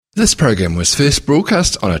This program was first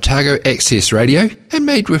broadcast on Otago Access Radio and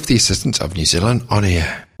made with the assistance of New Zealand On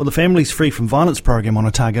Air. Well, the Families Free from Violence program on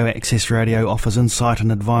Otago Access Radio offers insight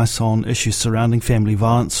and advice on issues surrounding family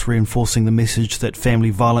violence, reinforcing the message that family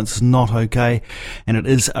violence is not okay, and it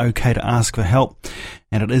is okay to ask for help,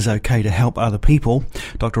 and it is okay to help other people.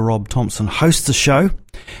 Dr. Rob Thompson hosts the show,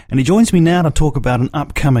 and he joins me now to talk about an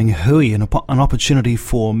upcoming hui, an opportunity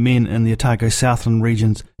for men in the Otago Southland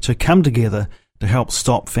regions to come together to help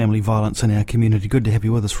stop family violence in our community. Good to have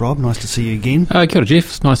you with us, Rob. Nice to see you again. Kia ora, Jeff.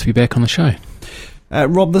 It's nice to be back on the show.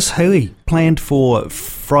 Rob, this hui planned for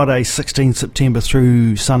Friday 16 September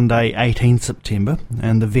through Sunday 18 September,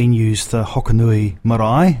 and the venue's the Hokonui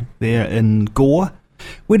Marae there in Gore.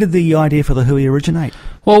 Where did the idea for the hui originate?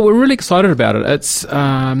 Well, we're really excited about it. It's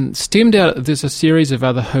stemmed out, there's a series of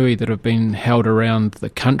other hui that have been held around the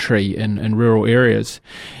country in rural areas,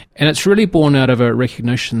 and it's really born out of a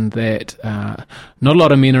recognition that not a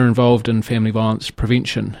lot of men are involved in family violence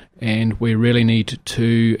prevention, and we really need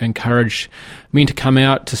to encourage men to come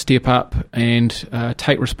out, to step up and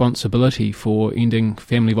take responsibility for ending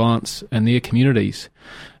family violence in their communities.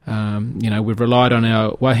 We've relied on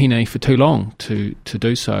our wahine for too long to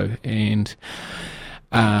do so, and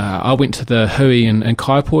I went to the hui in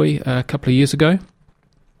Kaipoi a couple of years ago,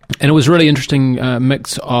 and it was a really interesting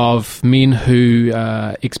mix of men who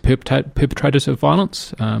are ex-perpetrators of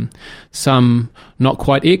violence, some not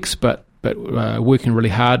quite ex, but working really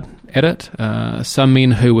hard at it, some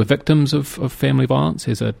men who were victims of family violence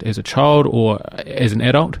as a child or as an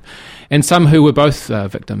adult, and some who were both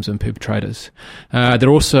victims and perpetrators. There are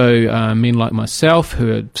also men like myself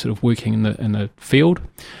who are sort of working in the field,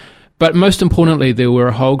 but most importantly there were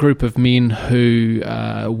a whole group of men who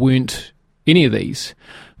weren't any of these,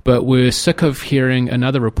 but we're sick of hearing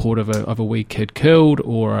another report of a wee kid killed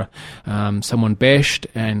or someone bashed,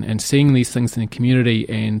 and seeing these things in the community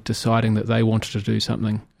and deciding that they wanted to do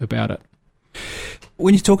something about it.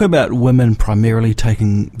 When you talk about women primarily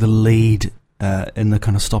taking the lead in the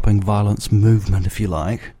kind of stopping violence movement, if you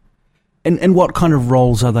like, and what kind of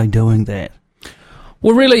roles are they doing that?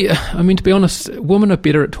 Well, really, I mean, to be honest, women are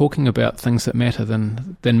better at talking about things that matter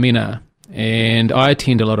than men are. And I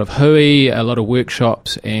attend a lot of hui, a lot of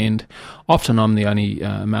workshops, and often I'm the only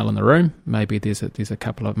male in the room. Maybe there's a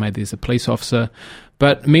couple of, maybe there's a police officer,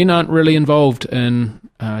 but men aren't really involved in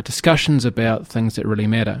discussions about things that really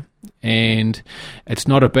matter. And it's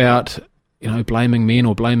not about blaming men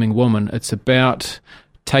or blaming women. It's about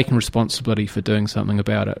taking responsibility for doing something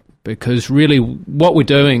about it. Because really, what we're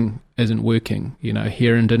doing isn't working.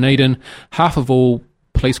 Here in Dunedin, half of all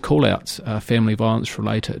police call-outs are family violence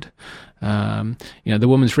related. The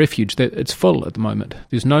Women's Refuge, it's full at the moment.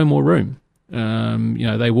 There's no more room.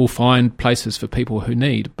 They will find places for people who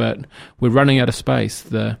need, but we're running out of space.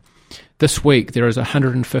 This week there is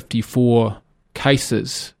 154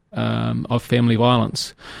 cases of family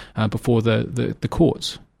violence before the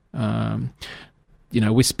courts.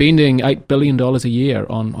 We're spending $8 billion a year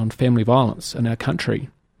on family violence in our country,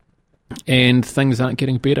 and things aren't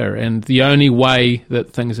getting better. And the only way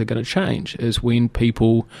that things are going to change is when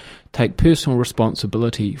people take personal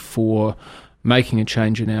responsibility for making a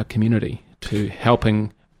change in our community, to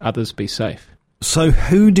helping others be safe. So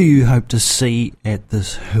who do you hope to see at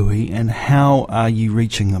this hui, and how are you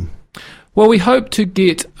reaching them? Well, we hope to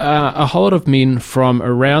get a whole lot of men from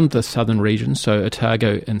around the southern region, so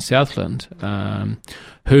Otago and Southland,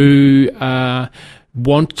 who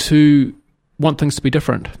want things to be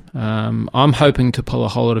different. I'm hoping to pull a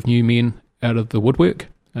whole lot of new men out of the woodwork,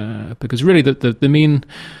 because really the men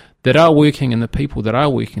that are working and the people that are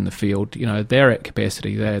working in the field, they're at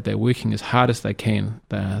capacity. They're working as hard as they can.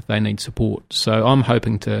 They need support. So I'm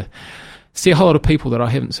hoping to see a whole lot of people that I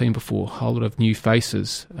haven't seen before, a whole lot of new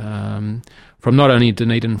faces from not only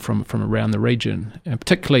Dunedin, from around the region, and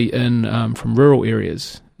particularly from rural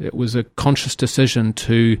areas. It was a conscious decision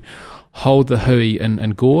to hold the hui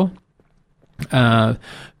in Gore,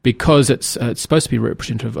 because it's supposed to be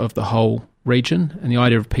representative of the whole region, and the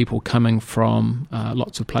idea of people coming from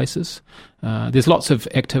lots of places. There's lots of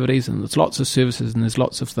activities and there's lots of services and there's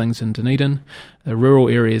lots of things in Dunedin. The rural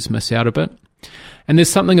areas miss out a bit. And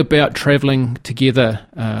there's something about travelling together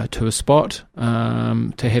to a spot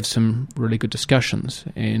to have some really good discussions.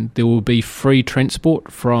 And there will be free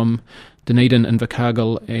transport from Dunedin,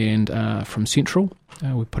 Invercargill and from Central.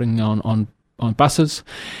 We're putting on buses.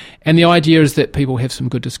 And the idea is that people have some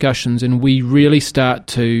good discussions and we really start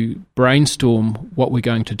to brainstorm what we're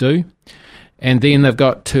going to do. And then they've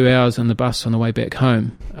got 2 hours in the bus on the way back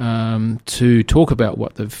home to talk about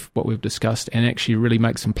what we've discussed and actually really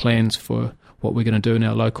make some plans for what we're going to do in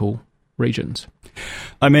our local regions.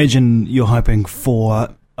 I imagine you're hoping for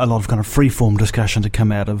a lot of kind of free-form discussion to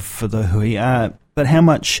come out of the hui. But how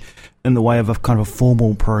much in the way of a kind of a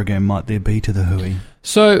formal program might there be to the hui?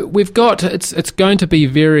 So we've got, it's going to be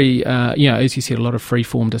very, as you said, a lot of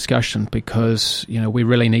free-form discussion because, we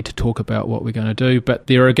really need to talk about what we're going to do. But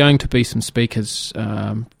there are going to be some speakers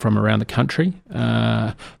from around the country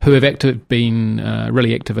who have been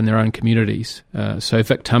really active in their own communities. So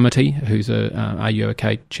Vic Tamati, who's a Are You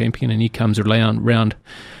OK champion, and he comes around,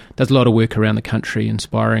 does a lot of work around the country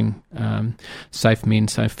inspiring safe men,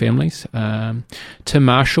 safe families. Tim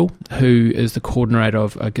Marshall, who is the coordinator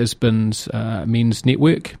of Gisborne's Men's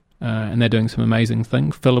Network, and they're doing some amazing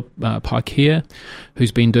things. Philip Pikea,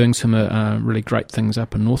 who's been doing some really great things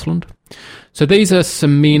up in Northland. So these are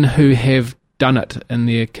some men who have done it in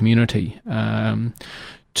their community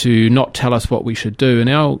to not tell us what we should do in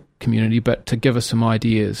our community, but to give us some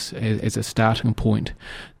ideas as a starting point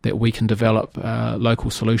that we can develop local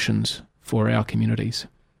solutions for our communities.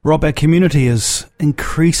 Rob, our community is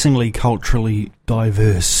increasingly culturally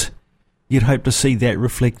diverse. You'd hope to see that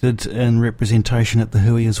reflected in representation at the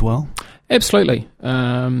hui as well? Absolutely.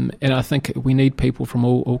 And I think we need people from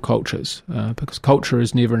all cultures because culture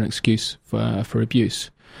is never an excuse for abuse.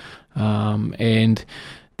 And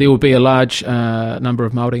there will be a large number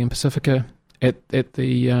of Māori and Pacifica at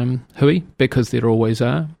the hui because there always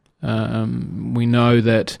are. We know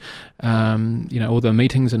that all the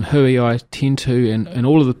meetings in hui I tend to, and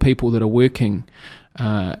all of the people that are working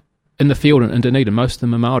in the field in Dunedin, most of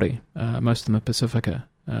them are Māori, most of them are Pacifica.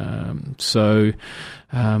 So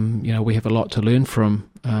we have a lot to learn from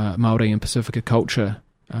Māori and Pacifica culture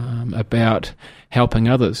about helping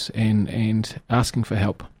others and asking for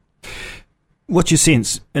help. What's your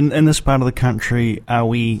sense in this part of the country? Are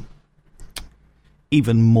we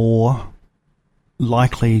even more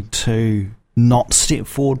likely to not step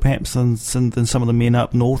forward perhaps than some of the men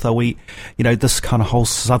up north? Are we, this kind of whole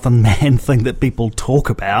southern man thing that people talk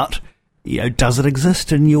about, does it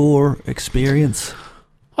exist in your experience?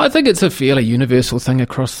 I think it's a fairly universal thing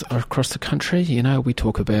across the country. We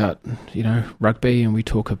talk about, rugby, and we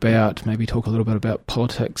talk a little bit about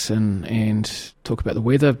politics and talk about the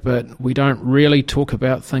weather, but we don't really talk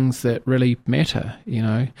about things that really matter.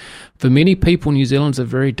 For many people, New Zealand's a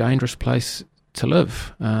very dangerous place to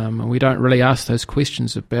live, and we don't really ask those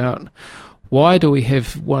questions about why do we have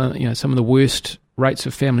some of the worst rates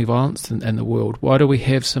of family violence in the world? Why do we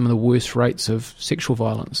have some of the worst rates of sexual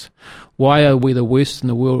violence? Why are we the worst in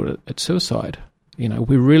the world at suicide?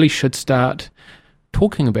 We really should start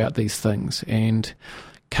talking about these things and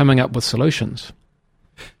coming up with solutions.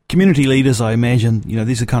 Community leaders, I imagine,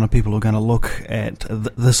 these are the kind of people who are going to look at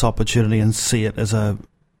this opportunity and see it as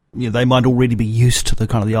they might already be used to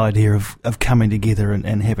the idea of coming together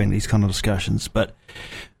and having these kind of discussions. But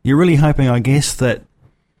you're really hoping, I guess, that,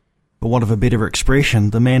 for want of a better expression,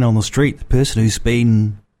 the man on the street, the person who's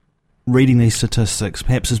been reading these statistics,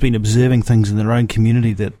 perhaps has been observing things in their own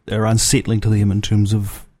community that are unsettling to them in terms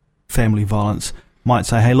of family violence, might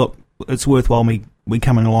say, hey, look, it's worthwhile me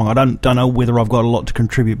coming along. I don't know whether I've got a lot to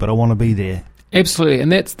contribute, but I want to be there. Absolutely,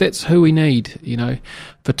 and that's who we need.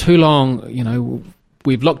 For too long,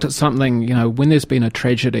 we've looked at something, when there's been a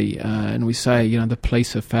tragedy, and we say, the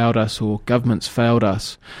police have failed us or government's failed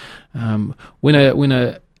us.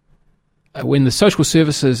 When the social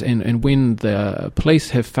services and when the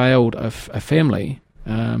police have failed a family,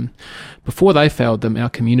 before they failed them, our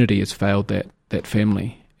community has failed that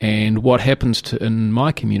family. And what happens in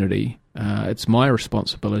my community, it's my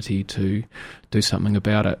responsibility to do something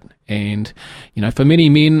about it. And, for many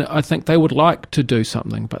men, I think they would like to do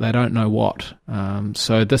something, but they don't know what.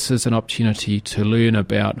 So this is an opportunity to learn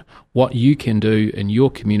about what you can do in your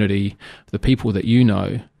community, the people that you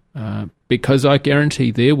know, because I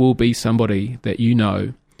guarantee there will be somebody that you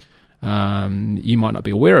know. You might not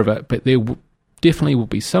be aware of it, but there definitely will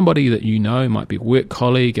be somebody that you know, might be a work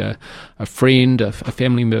colleague, a friend, a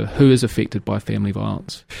family member who is affected by family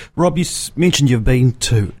violence. Rob, you mentioned you've been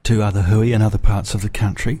to other hui in other parts of the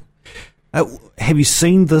country. Have you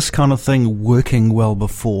seen this kind of thing working well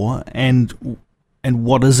before? And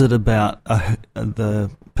what is it about the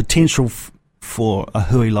potential for a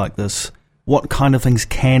hui like this? What kind of things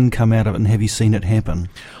can come out of it, and have you seen it happen?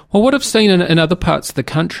 Well, what I've seen in other parts of the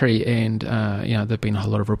country, and there have been a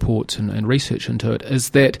whole lot of reports and research into it, is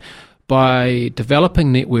that by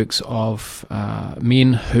developing networks of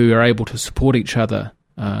men who are able to support each other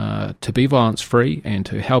to be violence-free and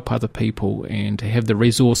to help other people and to have the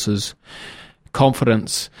resources,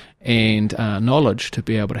 confidence and knowledge to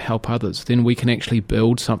be able to help others, then we can actually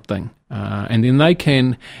build something. And then they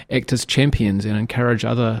can act as champions and encourage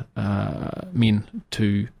other men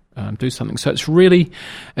to do something. So it's really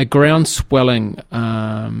a ground-swelling,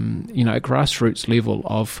 a grassroots level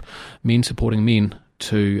of men supporting men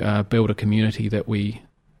to build a community that we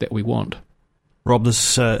want. Rob,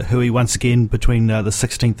 this hui once again between the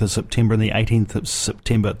 16th of September and the 18th of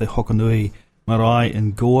September at the Hokonui Marae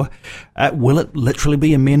in Gore. Will it literally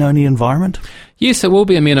be a men-only environment? Yes, it will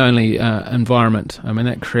be a men-only environment. I mean,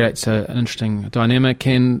 that creates an interesting dynamic,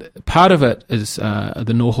 and part of it is the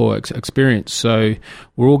Noho experience. So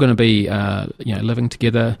we're all going to be, living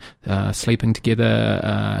together, sleeping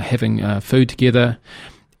together, having food together,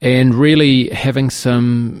 and really having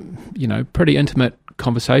some, pretty intimate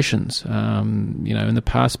conversations. In the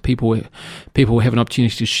past, people have an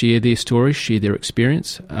opportunity to share their stories, share their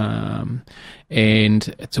experience,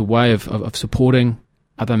 and it's a way of supporting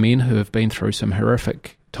other men who have been through some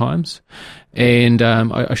horrific times. And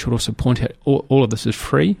I should also point out, all of this is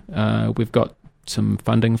free. We've got some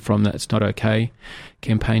funding from the It's Not Okay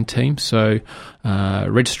campaign team. So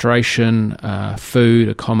registration, food,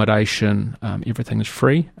 accommodation, everything is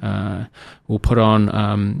free. We'll put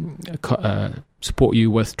on support you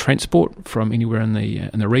with transport from anywhere in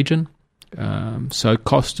the region. So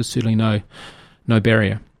cost is certainly no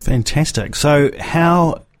barrier. Fantastic. So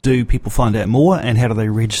how do people find out more, and how do they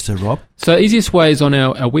register, Rob? So the easiest way is on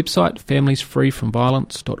our website,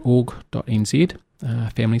 familiesfreefromviolence.org.nz.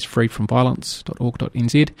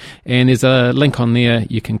 familiesfreefromviolence.org.nz, and there's a link on there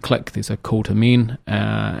you can click. There's a call to men,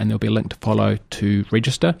 and there'll be a link to follow to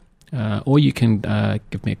register, or you can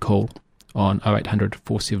give me a call on 0800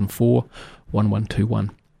 474 1121.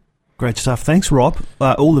 Great stuff. Thanks, Rob.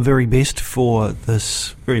 All the very best for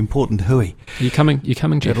this very important hui. You coming,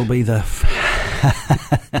 Jeff? It'll be the...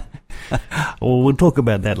 Well, we'll talk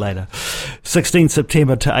about that later. 16th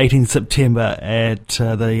September to 18th September at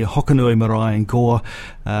the Hokonui Marae in Gore.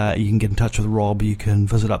 You can get in touch with Rob. You can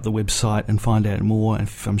visit up the website and find out more.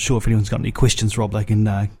 I'm sure if anyone's got any questions, Rob, they can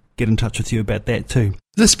get in touch with you about that too.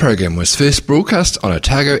 This program was first broadcast on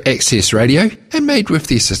Otago Access Radio and made with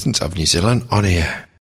the assistance of New Zealand On Air.